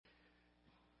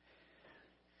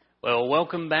Well,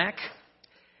 welcome back.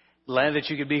 Glad that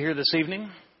you could be here this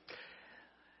evening.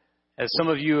 As some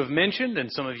of you have mentioned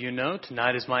and some of you know,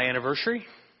 tonight is my anniversary.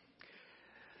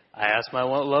 I asked my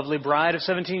lovely bride of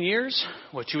 17 years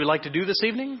what she would like to do this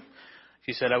evening.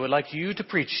 She said, "I would like you to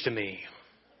preach to me."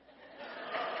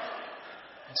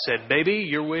 I said, "Baby,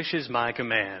 your wish is my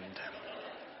command."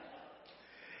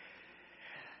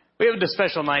 We have a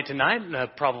special night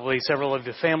tonight. Probably several of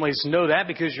the families know that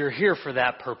because you're here for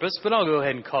that purpose, but I'll go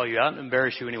ahead and call you out and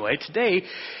embarrass you anyway. Today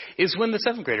is when the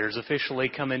 7th graders officially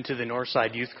come into the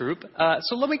Northside Youth Group.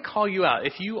 So let me call you out.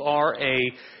 If you are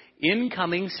a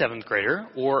incoming 7th grader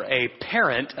or a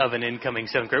parent of an incoming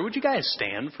 7th grader, would you guys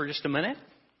stand for just a minute?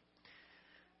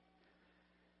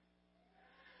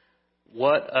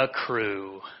 What a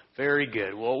crew. Very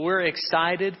good. Well, we're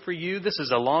excited for you. This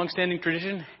is a long-standing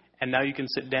tradition. And now you can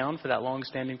sit down for that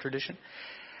long-standing tradition.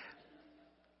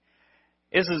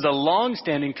 This is a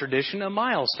long-standing tradition, a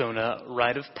milestone, a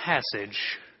rite of passage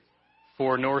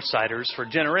for Northsiders for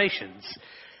generations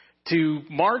to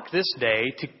mark this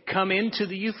day to come into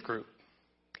the youth group.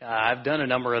 I've done a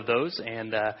number of those,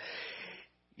 and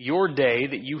your day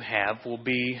that you have will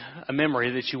be a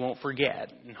memory that you won't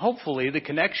forget. And hopefully the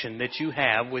connection that you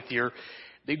have with your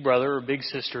big brother or big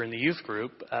sister in the youth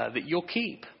group that you'll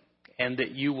keep. And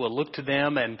that you will look to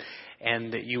them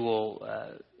and that you will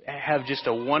have just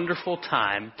a wonderful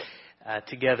time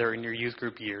together in your youth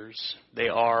group years. They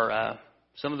are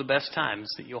some of the best times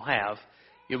that you'll have.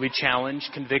 You'll be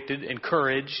challenged, convicted,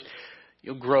 encouraged.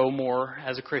 You'll grow more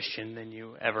as a Christian than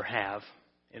you ever have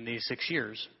in these 6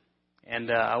 years. And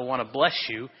I want to bless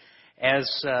you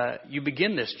as you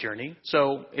begin this journey.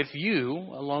 So if you,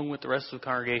 along with the rest of the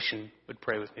congregation, would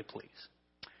pray with me, please.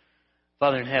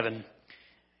 Father in heaven,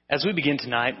 as we begin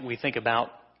tonight, we think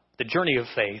about the journey of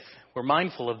faith. We're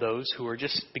mindful of those who are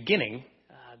just beginning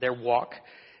their walk.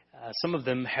 Some of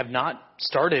them have not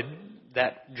started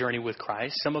that journey with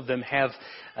Christ. Some of them have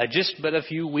just but a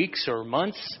few weeks or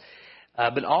months,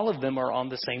 but all of them are on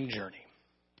the same journey.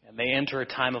 And they enter a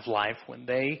time of life when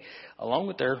they, along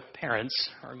with their parents,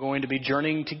 are going to be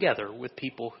journeying together with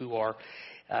people who are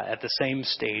at the same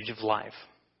stage of life.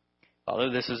 Father,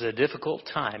 this is a difficult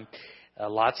time.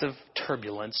 Lots of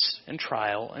turbulence and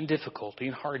trial and difficulty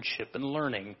and hardship and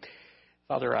learning.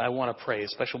 Father, I want to pray a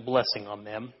special blessing on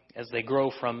them as they grow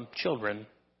from children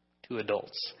to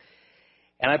adults.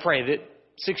 And I pray that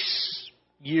 6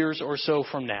 years or so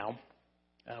from now,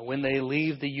 when they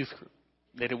leave the youth group,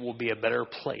 that it will be a better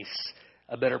place,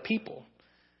 a better people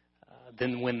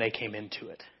than when they came into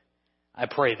it. I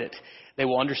pray that they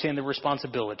will understand the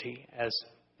responsibility as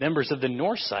members of the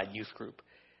Northside Youth Group.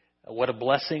 What a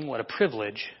blessing, what a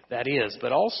privilege that is,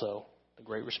 but also the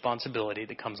great responsibility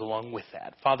that comes along with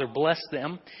that. Father, bless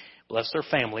them, bless their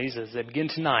families as they begin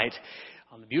tonight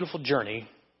on the beautiful journey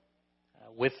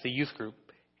with the youth group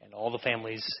and all the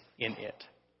families in it.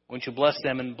 Won't you bless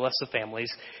them and bless the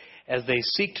families as they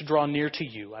seek to draw near to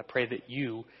you? I pray that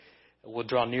you will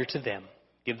draw near to them.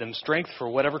 Give them strength for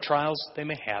whatever trials they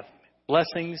may have,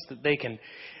 blessings that they can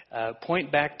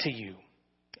point back to you,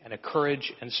 and a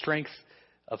courage and strength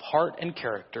of heart and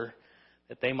character,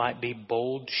 that they might be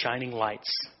bold, shining lights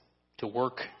to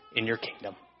work in your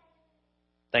kingdom.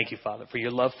 Thank you, Father, for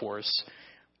your love for us.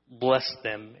 Bless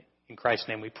them. In Christ's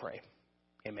name we pray.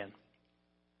 Amen.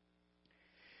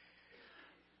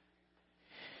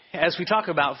 As we talk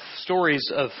about stories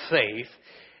of faith,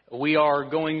 we are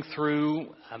going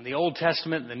through the Old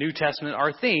Testament and the New Testament.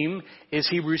 Our theme is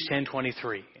Hebrews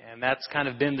 10:23, and that's kind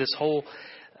of been this whole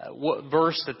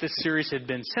verse that this series had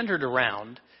been centered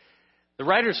around. The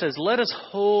writer says, "Let us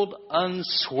hold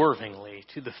unswervingly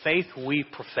to the faith we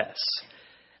profess,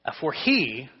 for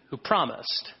he who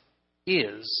promised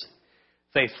is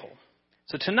faithful."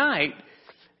 So tonight,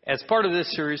 as part of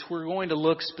this series, we're going to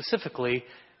look specifically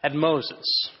at Moses.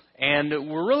 And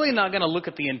we're really not going to look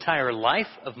at the entire life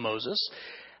of Moses.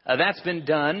 That's been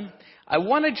done. I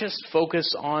want to just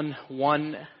focus on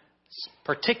one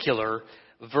particular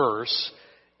verse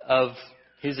of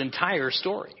his entire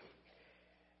story.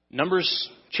 Numbers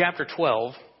chapter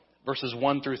 12, verses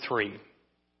 1 through 3.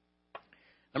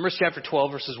 Numbers chapter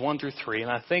 12, verses 1 through 3. And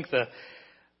I think the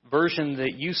version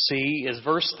that you see is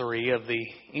verse 3 of the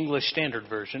English Standard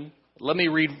Version. Let me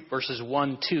read verses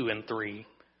 1, 2, and 3.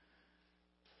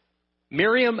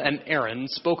 Miriam and Aaron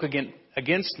spoke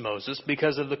against Moses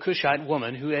because of the Cushite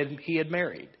woman he had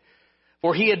married.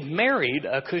 For he had married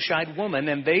a Cushite woman,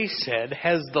 and they said,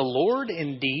 "Has the Lord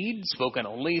indeed spoken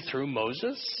only through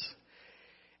Moses?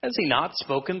 Has he not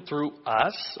spoken through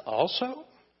us also?"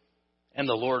 And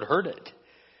the Lord heard it.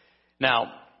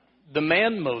 Now, the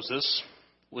man Moses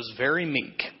was very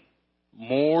meek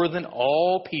more than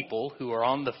all people who are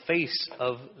on the face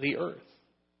of the earth.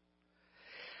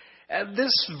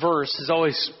 This verse has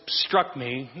always struck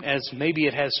me, as maybe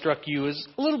it has struck you, as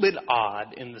a little bit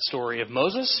odd in the story of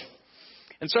Moses.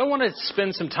 And so I want to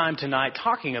spend some time tonight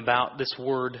talking about this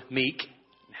word meek,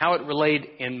 how it relayed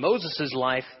in Moses'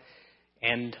 life,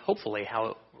 and hopefully how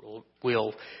it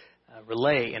will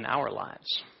relay in our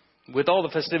lives. With all the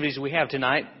festivities we have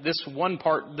tonight, this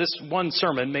one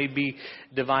sermon may be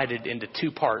divided into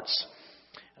two parts,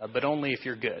 but only if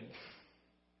you're good.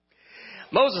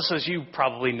 Moses, as you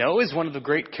probably know, is one of the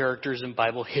great characters in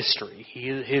Bible history.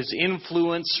 His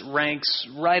influence ranks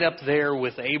right up there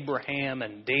with Abraham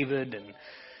and David and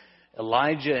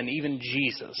Elijah and even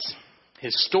Jesus.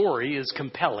 His story is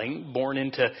compelling, born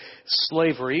into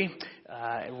slavery,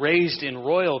 raised in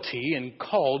royalty, and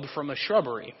called from a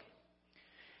shrubbery.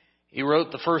 He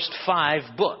wrote the first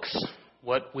 5 books,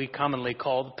 what we commonly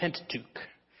call the Pentateuch.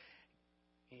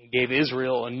 He gave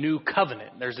Israel a new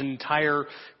covenant. There's an entire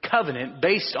covenant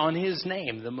based on his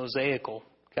name, the Mosaical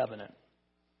covenant.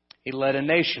 He led a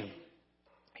nation.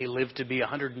 He lived to be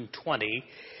 120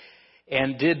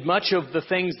 and did much of the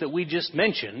things that we just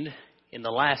mentioned in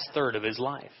the last third of his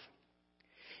life.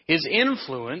 His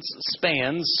influence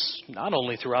spans not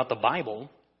only throughout the Bible.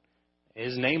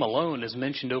 His name alone is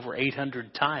mentioned over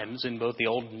 800 times in both the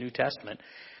Old and New Testament.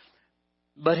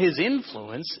 But his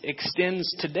influence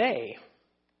extends today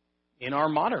in our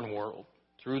modern world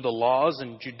through the laws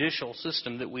and judicial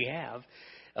system that we have.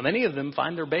 Many of them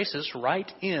find their basis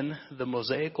right in the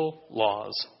Mosaical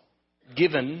laws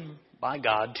given by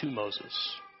God to Moses.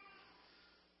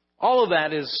 All of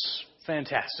that is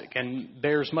fantastic and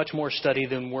bears much more study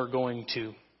than we're going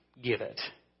to give it.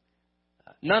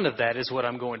 None of that is what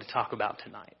I'm going to talk about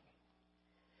tonight.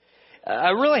 I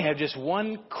really have just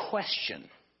one question.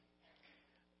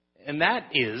 And that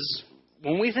is,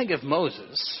 when we think of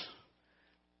Moses,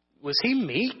 was he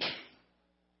meek?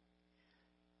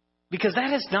 Because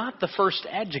that is not the first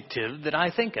adjective that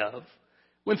I think of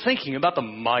when thinking about the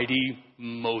mighty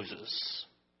Moses.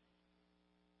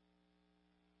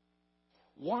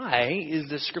 Why is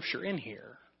this scripture in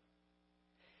here?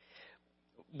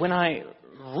 When I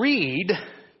read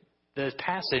the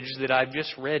passage that I've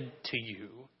just read to you,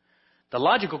 the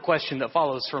logical question that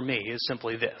follows for me is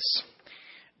simply this.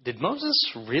 Did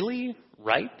Moses really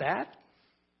write that?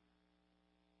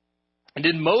 And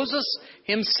did Moses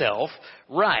himself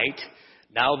write,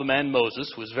 "Now the man Moses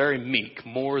was very meek,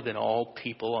 more than all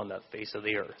people on the face of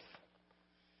the earth"?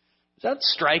 Does that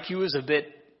strike you as a bit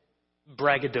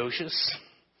braggadocious?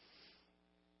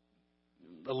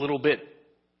 A little bit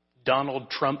Donald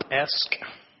Trump-esque?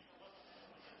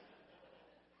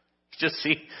 Just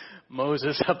see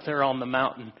Moses up there on the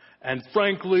mountain. And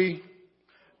frankly,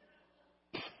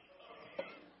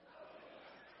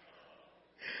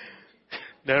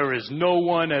 there is no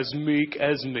one as meek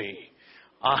as me.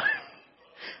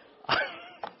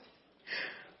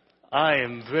 I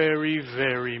am very,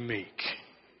 very meek.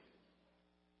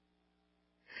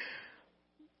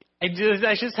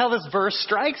 That's just how this verse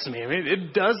strikes me. I mean,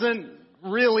 it doesn't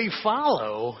really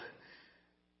follow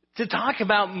to talk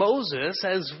about Moses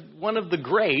as one of the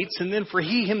greats and then for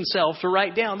he himself to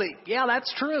write down that, yeah,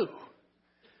 that's true.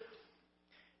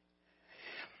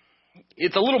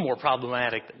 It's a little more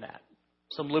problematic than that.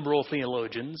 Some liberal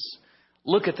theologians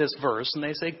look at this verse and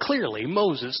they say, clearly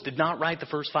Moses did not write the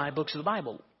first 5 books of the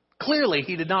Bible. Clearly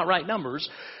he did not write Numbers.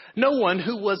 No one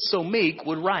who was so meek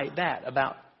would write that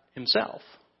about himself.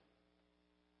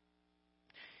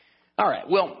 All right,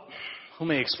 well, let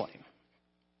me explain.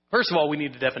 First of all, we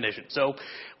need a definition. So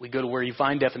we go to where you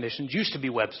find definitions. Used to be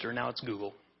Webster, now it's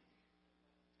Google.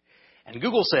 And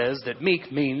Google says that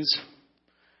meek means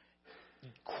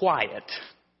quiet,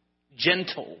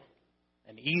 gentle,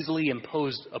 and easily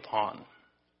imposed upon,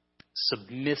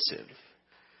 submissive.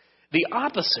 The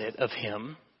opposite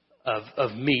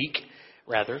of meek,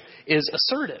 is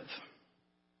assertive.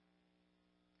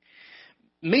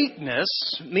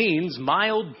 Meekness means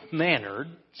mild-mannered.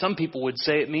 Some people would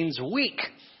say it means weak.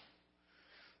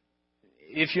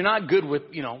 If you're not good with,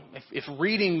 if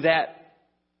reading that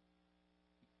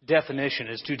definition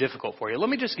is too difficult for you, let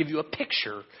me just give you a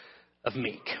picture of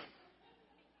meek.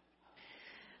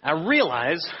 I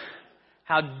realize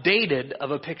how dated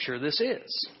of a picture this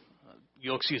is.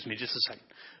 You'll excuse me just a second.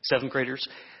 7th graders,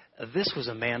 this was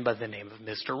a man by the name of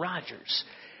Mr. Rogers.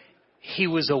 He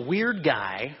was a weird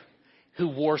guy who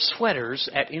wore sweaters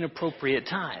at inappropriate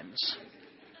times.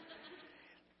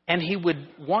 And he would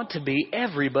want to be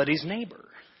everybody's neighbor.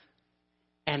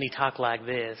 And he talked like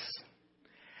this.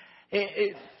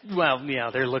 Well,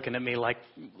 yeah, they're looking at me like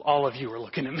all of you are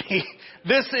looking at me.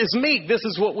 This is Meek. This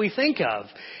is what we think of.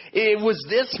 Was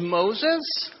this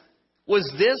Moses? Was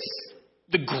this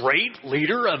the great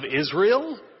leader of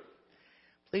Israel?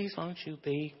 Please won't you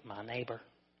be my neighbor?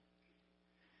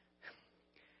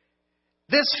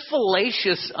 This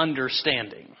fallacious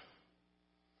understanding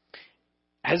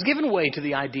has given way to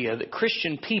the idea that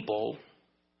Christian people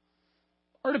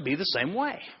are to be the same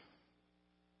way.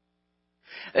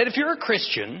 That if you're a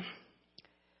Christian,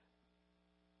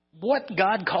 what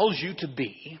God calls you to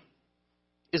be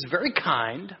is very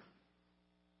kind,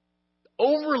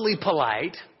 overly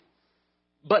polite,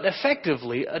 but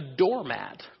effectively a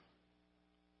doormat.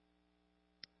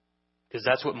 Because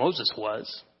that's what Moses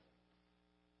was.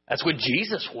 That's what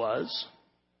Jesus was.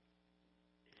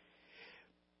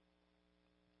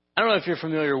 I don't know if you're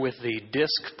familiar with the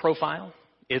DISC profile.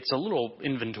 It's a little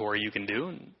inventory you can do.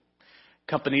 And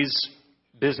companies,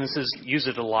 businesses use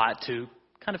it a lot to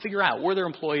kind of figure out where their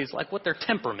employees, like what their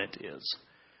temperament is.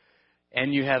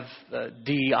 And you have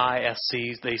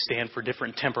DISCs. They stand for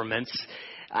different temperaments.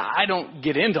 I don't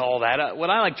get into all that. What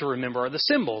I like to remember are the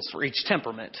symbols for each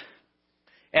temperament.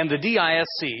 And the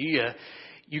DISC,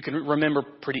 you can remember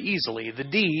pretty easily. The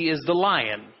D is the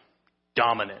lion,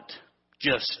 dominant.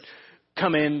 Just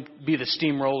come in, be the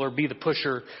steamroller, be the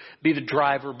pusher, be the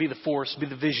driver, be the force, be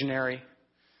the visionary.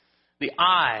 The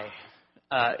I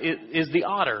is the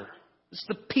otter. It's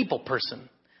the people person,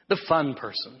 the fun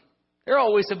person. They're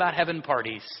always about having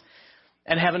parties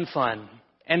and having fun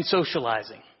and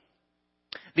socializing.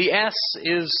 The S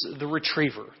is the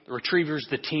retriever. The retriever's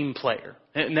the team player.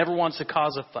 It never wants to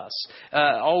cause a fuss.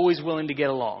 Always willing to get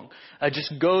along.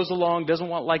 Just goes along, doesn't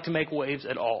like to make waves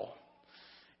at all.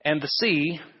 And the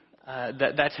C,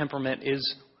 that temperament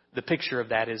is, the picture of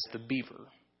that is the beaver.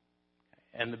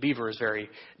 And the beaver is very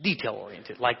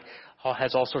detail-oriented, like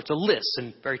has all sorts of lists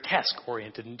and very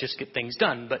task-oriented and just get things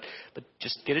done, but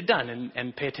just get it done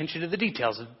and pay attention to the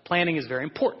details. Planning is very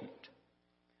important.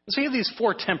 So you have these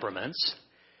four temperaments.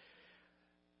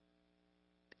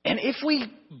 And if we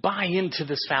buy into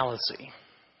this fallacy,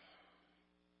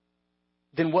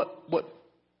 then what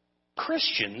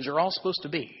Christians are all supposed to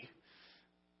be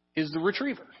is the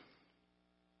retriever.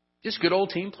 Just good old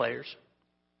team players.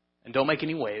 And don't make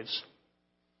any waves.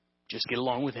 Just get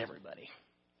along with everybody.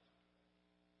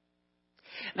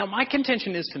 Now, my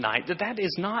contention is tonight that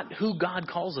is not who God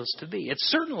calls us to be.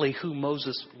 It's certainly who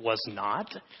Moses was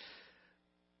not.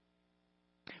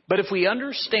 But if we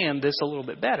understand this a little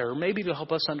bit better, maybe it'll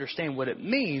help us understand what it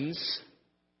means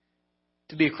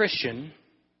to be a Christian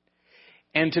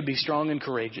and to be strong and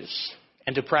courageous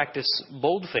and to practice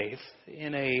bold faith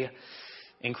in a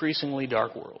increasingly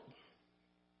dark world.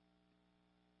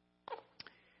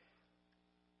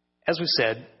 As we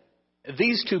said,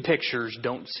 these two pictures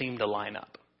don't seem to line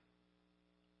up.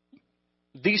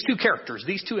 These two characters,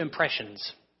 these two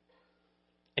impressions.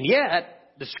 And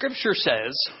yet, the scripture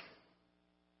says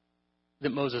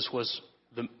that Moses was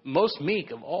the most meek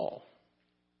of all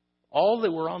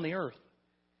that were on the earth.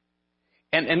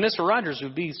 And Mr. Rogers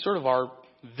would be sort of our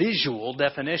visual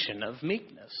definition of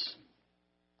meekness.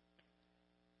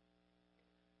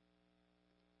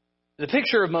 The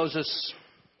picture of Moses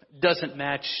doesn't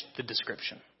match the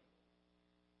description.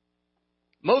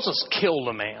 Moses killed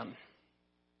a man,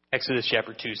 Exodus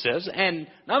chapter 2 says, and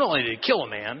not only did he kill a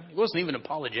man, he wasn't even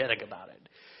apologetic about it.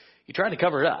 He tried to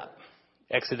cover it up,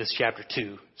 Exodus chapter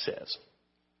 2 says.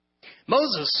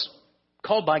 Moses,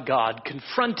 called by God,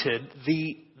 confronted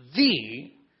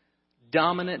the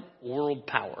dominant world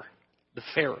power, the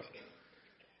Pharaoh.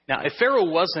 Now, if Pharaoh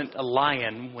wasn't a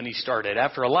lion when he started,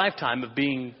 after a lifetime of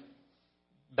being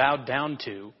bowed down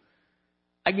to,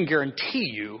 I can guarantee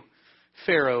you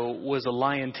Pharaoh was a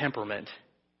lion temperament.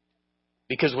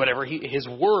 Because his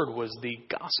word was the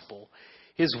gospel.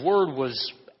 His word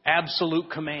was absolute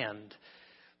command.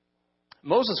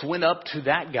 Moses went up to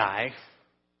that guy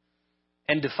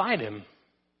and defied him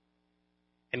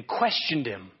and questioned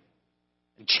him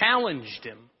and challenged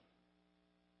him.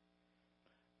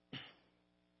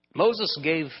 Moses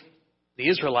gave the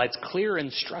Israelites clear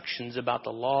instructions about the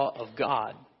law of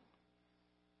God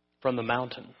from the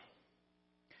mountain.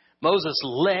 Moses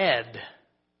led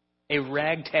a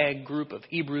ragtag group of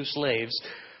Hebrew slaves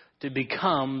to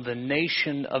become the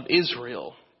nation of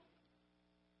Israel.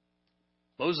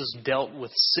 Moses dealt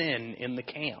with sin in the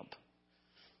camp,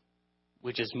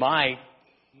 which is my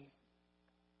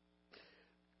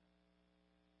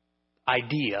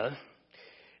idea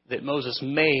that Moses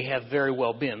may have very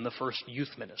well been the first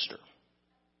youth minister.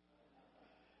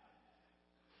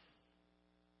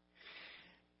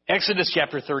 Exodus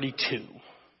chapter 32.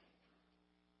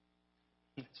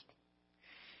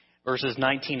 verses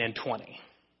 19 and 20.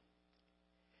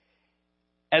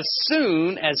 As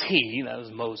soon as he, that was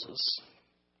Moses,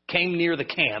 came near the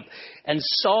camp and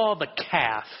saw the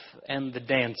calf and the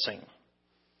dancing,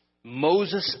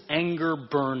 Moses' anger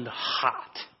burned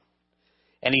hot,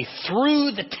 and he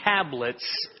threw the tablets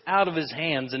out of his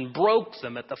hands and broke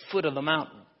them at the foot of the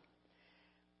mountain.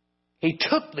 He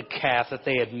took the calf that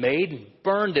they had made and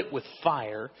burned it with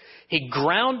fire. He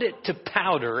ground it to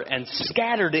powder and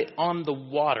scattered it on the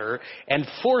water and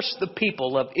forced the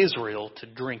people of Israel to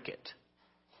drink it.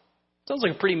 Sounds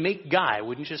like a pretty meek guy,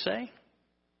 wouldn't you say?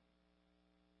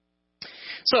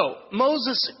 So,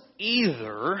 Moses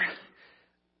either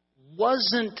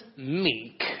wasn't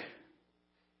meek,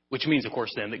 which means, of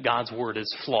course, then that God's word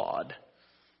is flawed,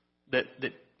 that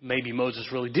maybe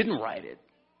Moses really didn't write it.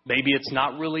 Maybe it's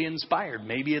not really inspired.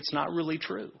 Maybe it's not really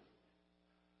true.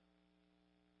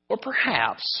 Or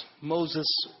perhaps Moses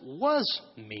was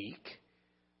meek,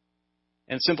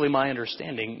 and simply my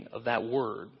understanding of that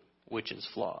word, which is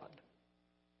flawed.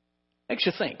 Makes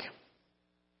you think.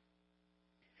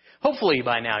 Hopefully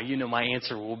by now you know my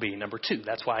answer will be number 2.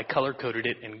 That's why I color-coded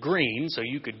it in green, so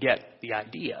you could get the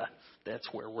idea.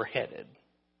 That's where we're headed.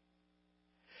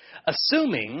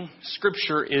 Assuming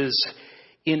Scripture is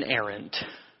inerrant,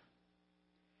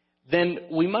 then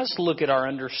we must look at our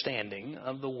understanding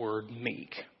of the word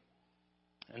meek.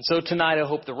 And so tonight I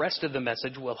hope the rest of the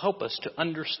message will help us to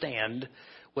understand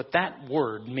what that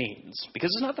word means, because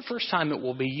it's not the first time it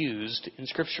will be used in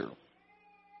Scripture.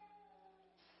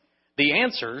 The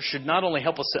answer should not only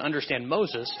help us to understand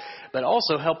Moses, but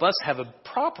also help us have a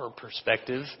proper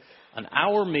perspective on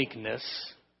our meekness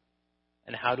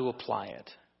and how to apply it.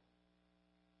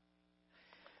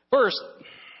 First,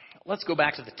 let's go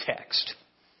back to the text.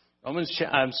 Numbers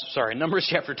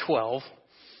chapter 12.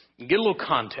 Get a little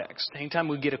context. Anytime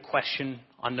we get a question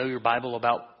on Know Your Bible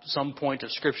about some point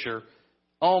of Scripture,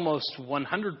 almost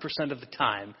 100% of the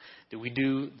time that we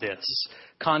do this.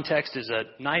 Context is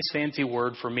a nice fancy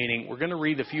word for meaning we're going to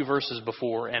read a few verses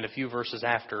before and a few verses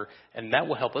after, and that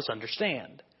will help us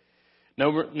understand.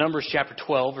 Numbers chapter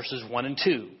 12, verses 1 and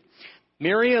 2.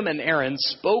 Miriam and Aaron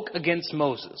spoke against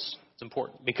Moses. It's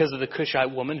important because of the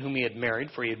Cushite woman whom he had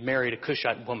married, for he had married a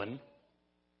Cushite woman,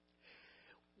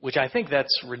 which I think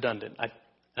that's redundant.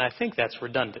 I think that's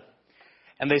redundant.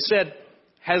 And they said,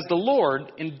 has the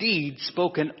Lord indeed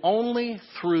spoken only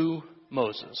through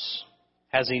Moses?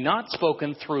 Has he not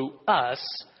spoken through us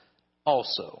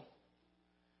also?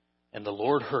 And the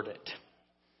Lord heard it.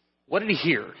 What did he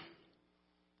hear?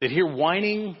 Did he hear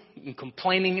whining and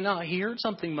complaining? No, he heard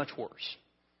something much worse.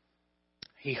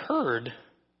 He heard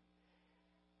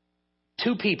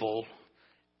two people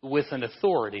with an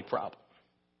authority problem.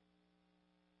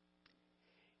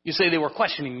 You say they were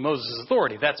questioning Moses'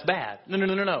 authority. That's bad.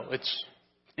 No.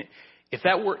 If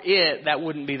that were it, that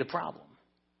wouldn't be the problem.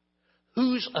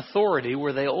 Whose authority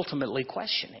were they ultimately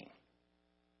questioning?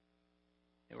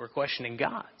 They were questioning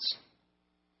God's.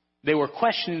 They were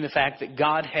questioning the fact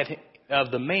that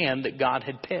of the man that God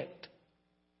had picked.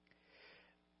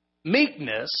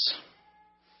 Meekness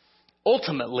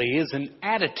ultimately is an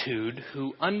attitude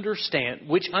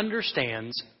which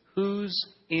understands who's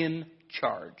in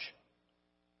charge.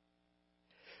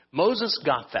 Moses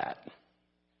got that.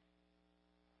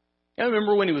 You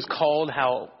remember when he was called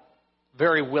how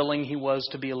very willing he was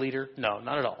to be a leader? No,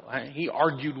 not at all. He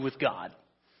argued with God.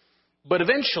 But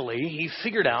eventually he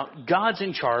figured out God's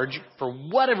in charge for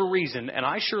whatever reason, and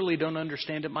I surely don't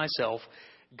understand it myself.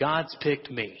 God's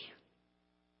picked me.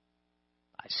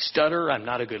 I stutter. I'm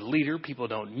not a good leader. People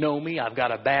don't know me. I've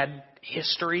got a bad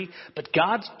history. But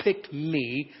God's picked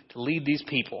me to lead these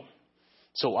people.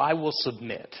 So I will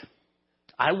submit.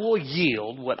 I will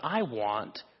yield what I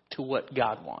want to what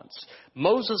God wants.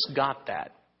 Moses got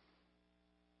that.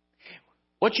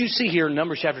 What you see here in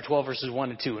Numbers chapter 12, verses 1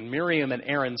 and 2, when Miriam and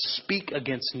Aaron speak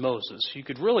against Moses, you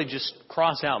could really just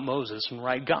cross out Moses and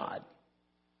write God.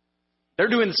 They're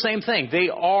doing the same thing. They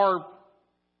are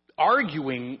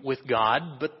arguing with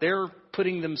God, but they're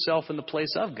putting themselves in the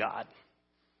place of God.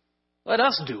 Let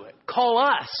us do it. Call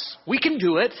us. We can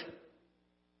do it.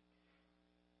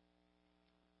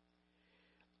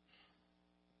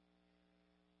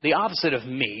 The opposite of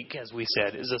meek, as we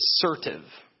said, is assertive.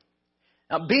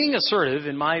 Now, being assertive,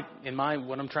 in my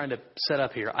what I'm trying to set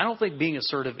up here, I don't think being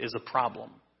assertive is a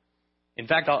problem. In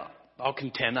fact, I'll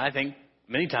contend, I think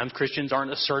many times Christians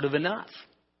aren't assertive enough.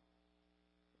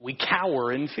 We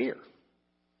cower in fear.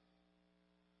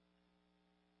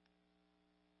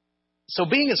 So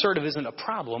being assertive isn't a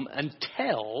problem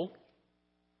until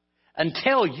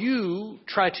you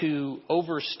try to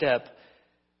overstep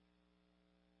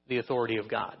the authority of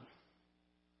God.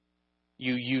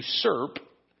 You usurp,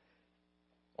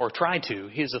 or try to,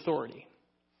 his authority.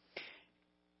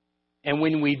 And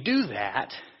when we do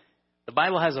that, the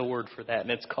Bible has a word for that,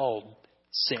 and it's called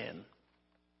sin.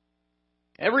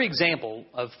 Every example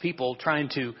of people trying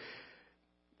to,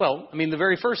 the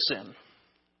very first sin,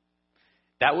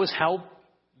 that was how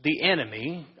the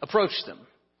enemy approached them.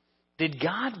 Did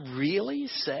God really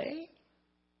say?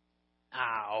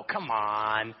 Oh, come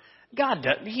on.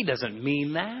 He doesn't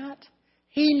mean that.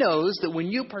 He knows that when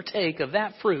you partake of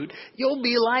that fruit, you'll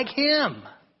be like him.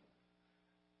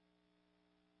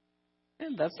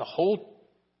 And that's the whole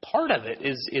part of it,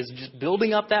 is just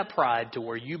building up that pride to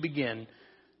where you begin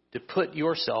to put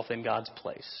yourself in God's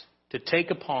place, to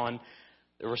take upon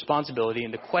the responsibility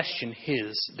and to question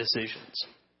his decisions.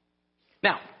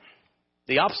 Now,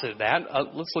 the opposite of that,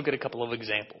 let's look at a couple of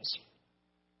examples.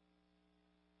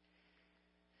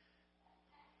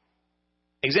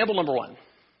 Example number 1,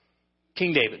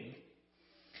 King David.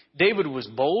 David was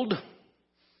bold.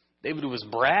 David was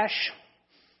brash.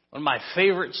 One of my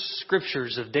favorite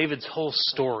scriptures of David's whole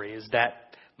story is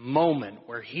that moment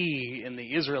where he and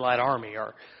the Israelite army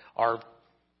are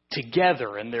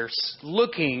together and they're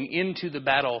looking into the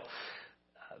battle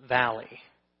valley.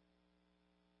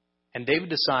 And David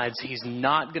decides he's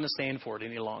not going to stand for it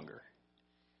any longer.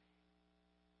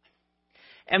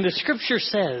 And the scripture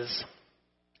says,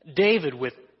 David,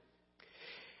 with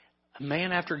a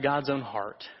man after God's own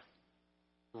heart,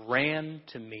 ran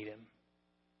to meet him.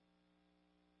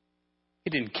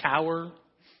 He didn't cower.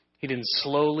 He didn't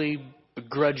slowly,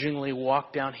 begrudgingly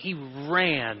walk down. He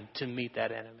ran to meet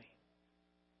that enemy.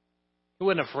 He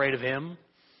wasn't afraid of him,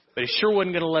 but he sure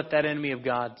wasn't going to let that enemy of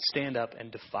God stand up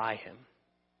and defy him.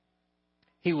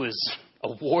 He was a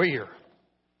warrior.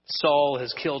 Saul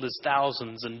has killed his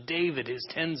thousands and David his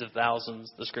tens of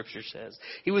thousands, the scripture says.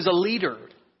 He was a leader.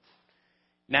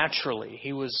 Naturally,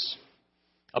 he was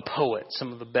a poet.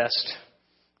 Some of the best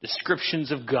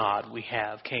descriptions of God we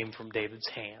have came from David's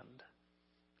hand.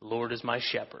 The Lord is my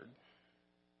shepherd.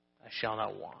 I shall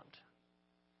not want.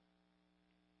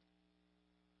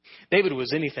 David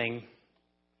was anything.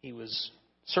 He was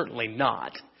certainly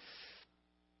not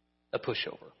a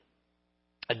pushover,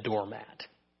 a doormat.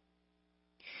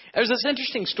 There's this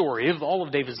interesting story of all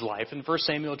of David's life in 1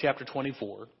 Samuel chapter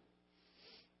 24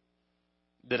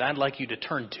 that I'd like you to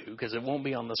turn to because it won't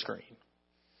be on the screen.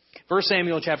 1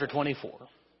 Samuel chapter 24.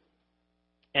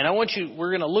 And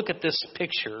we're going to look at this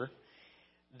picture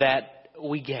that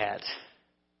we get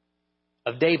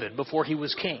of David before he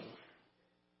was king.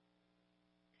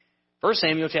 1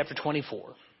 Samuel chapter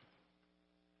 24.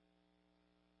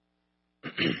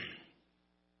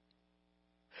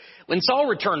 When Saul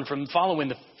returned from following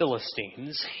the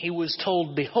Philistines, he was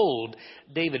told, "Behold,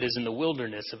 David is in the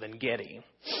wilderness of En-Gedi."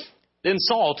 Then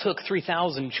Saul took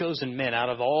 3,000 chosen men out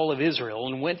of all of Israel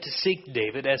and went to seek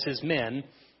David as his men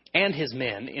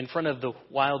in front of the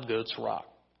wild goats rock.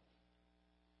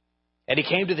 And he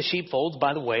came to the sheepfolds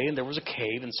by the way, and there was a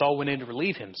cave, and Saul went in to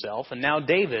relieve himself. And now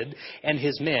David and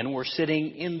his men were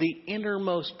sitting in the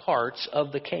innermost parts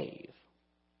of the cave.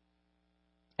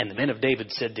 And the men of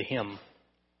David said to him,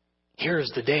 "Here is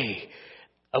the day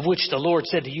of which the Lord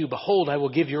said to you, Behold, I will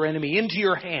give your enemy into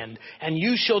your hand, and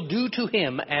you shall do to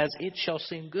him as it shall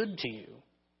seem good to you."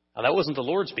 Now that wasn't the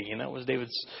Lord speaking, that was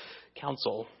David's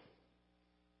counsel.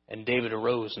 And David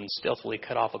arose and stealthily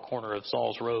cut off a corner of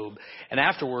Saul's robe. And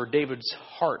afterward, David's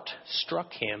heart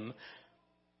struck him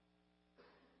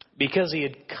because he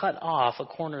had cut off a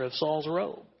corner of Saul's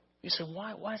robe. You said,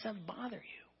 why does that bother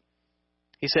you?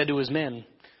 He said to his men,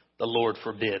 "The Lord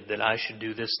forbid that I should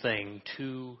do this thing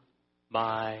to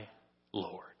my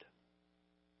Lord,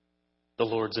 the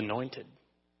Lord's anointed."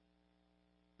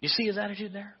 You see his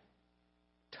attitude there?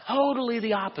 Totally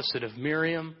the opposite of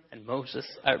Miriam and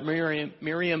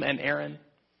Aaron.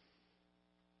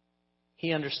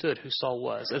 He understood who Saul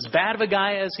was. As bad of a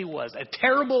guy as he was, as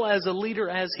terrible as a leader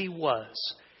as he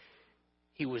was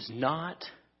not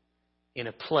in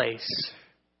a place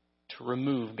to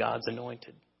remove God's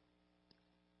anointed.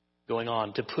 Going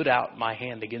on, to put out my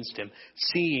hand against him,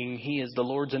 seeing he is the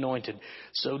Lord's anointed.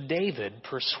 So David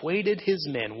persuaded his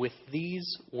men with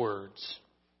these words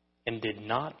and did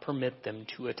not permit them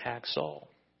to attack Saul.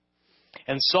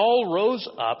 And Saul rose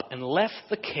up and left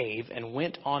the cave and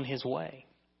went on his way.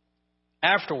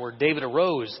 Afterward, David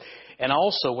arose and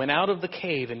also went out of the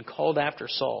cave and called after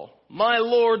Saul, "My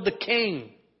Lord the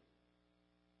king."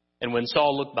 And when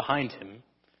Saul looked behind him,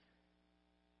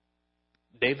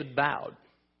 David bowed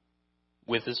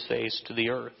with his face to the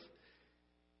earth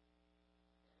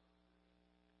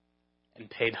and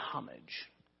paid homage.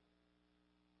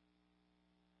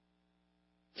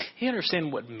 You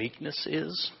understand what meekness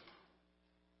is?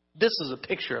 This is a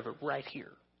picture of it right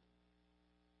here.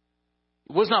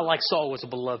 It was not like Saul was a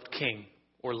beloved king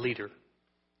or leader.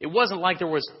 It wasn't like there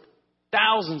was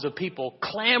thousands of people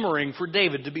clamoring for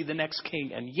David to be the next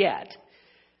king, and yet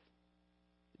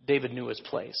David knew his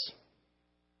place.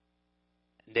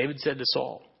 And David said to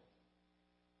Saul,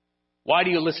 "Why do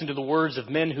you listen to the words of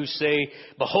men who say,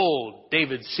 'Behold,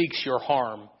 David seeks your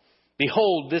harm'?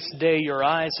 Behold, this day your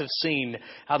eyes have seen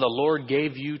how the Lord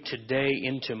gave you today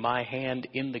into my hand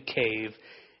in the cave,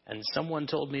 and someone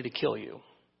told me to kill you,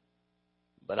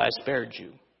 but I spared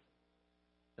you."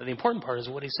 Now, the important part is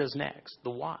what he says next, the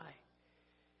why.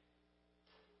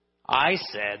 "I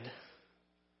said,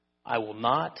 I will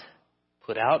not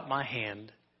put out my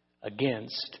hand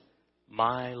against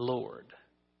my Lord,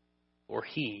 for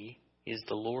he is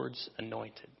the Lord's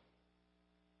anointed."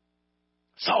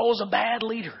 Saul was a bad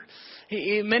leader.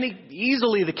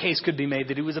 Easily the case could be made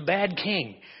that he was a bad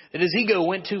king, that his ego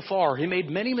went too far. He made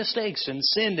many mistakes and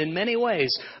sinned in many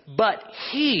ways, but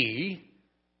he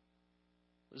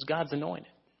was God's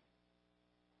anointed.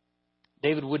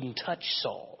 David wouldn't touch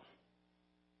Saul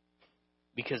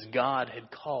because God had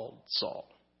called Saul.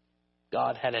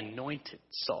 God had anointed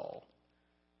Saul.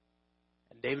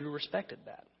 And David respected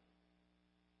that.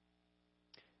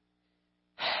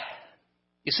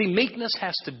 You see, meekness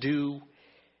has to do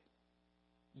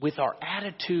with our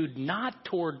attitude not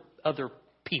toward other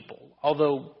people,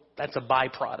 although that's a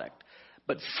byproduct.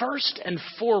 But first and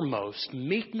foremost,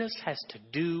 meekness has to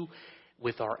do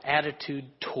with our attitude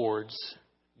towards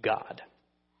God,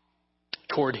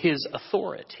 toward his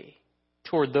authority,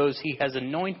 toward those he has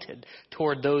anointed,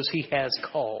 toward those he has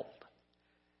called.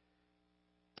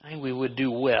 I think we would do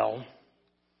well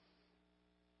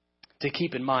to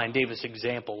keep in mind David's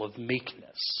example of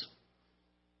meekness.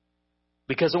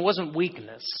 Because it wasn't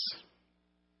weakness,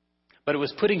 but it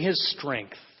was putting his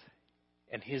strength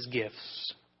and his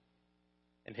gifts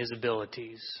and his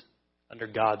abilities under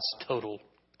God's total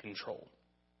control.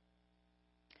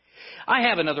 I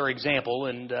have another example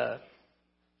and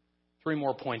 3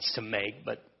 more points to make,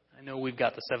 but I know we've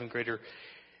got the 7th grader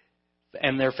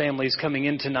and their families coming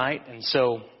in tonight, and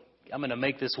so I'm going to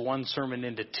make this one sermon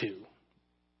into 2.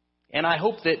 And I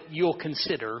hope that you'll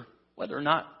consider whether or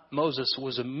not Moses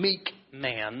was a meek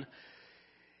man,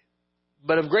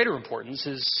 but of greater importance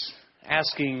is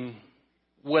asking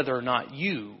whether or not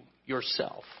you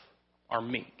yourself are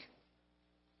meek.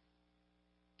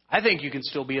 I think you can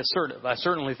still be assertive. I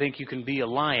certainly think you can be a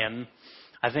lion.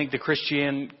 I think the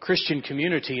Christian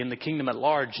community and the kingdom at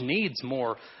large needs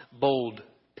more bold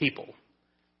people.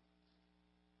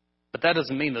 But that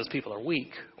doesn't mean those people are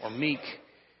weak or meek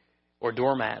or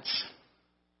doormats.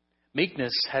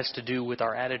 Meekness has to do with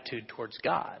our attitude towards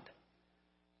God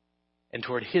and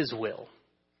toward his will.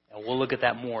 And we'll look at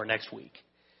that more next week.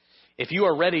 If you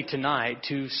are ready tonight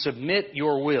to submit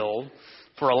your will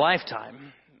for a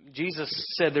lifetime, Jesus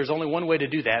said there's only one way to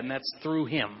do that, and that's through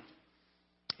him.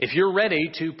 If you're ready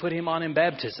to put him on in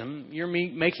baptism, you're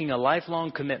making a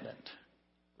lifelong commitment,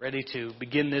 ready to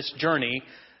begin this journey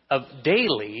of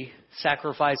daily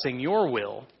sacrificing your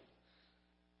will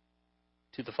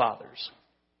to the Father's.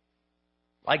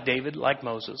 Like David, like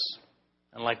Moses,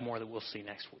 and like more that we'll see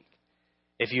next week.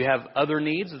 If you have other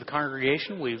needs of the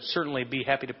congregation, we'd certainly be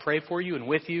happy to pray for you and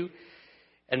with you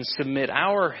and submit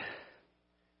our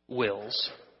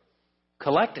wills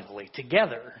collectively,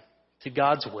 together, to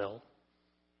God's will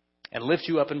and lift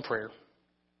you up in prayer.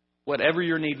 Whatever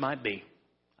your need might be,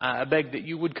 I beg that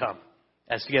you would come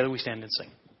as together we stand and sing.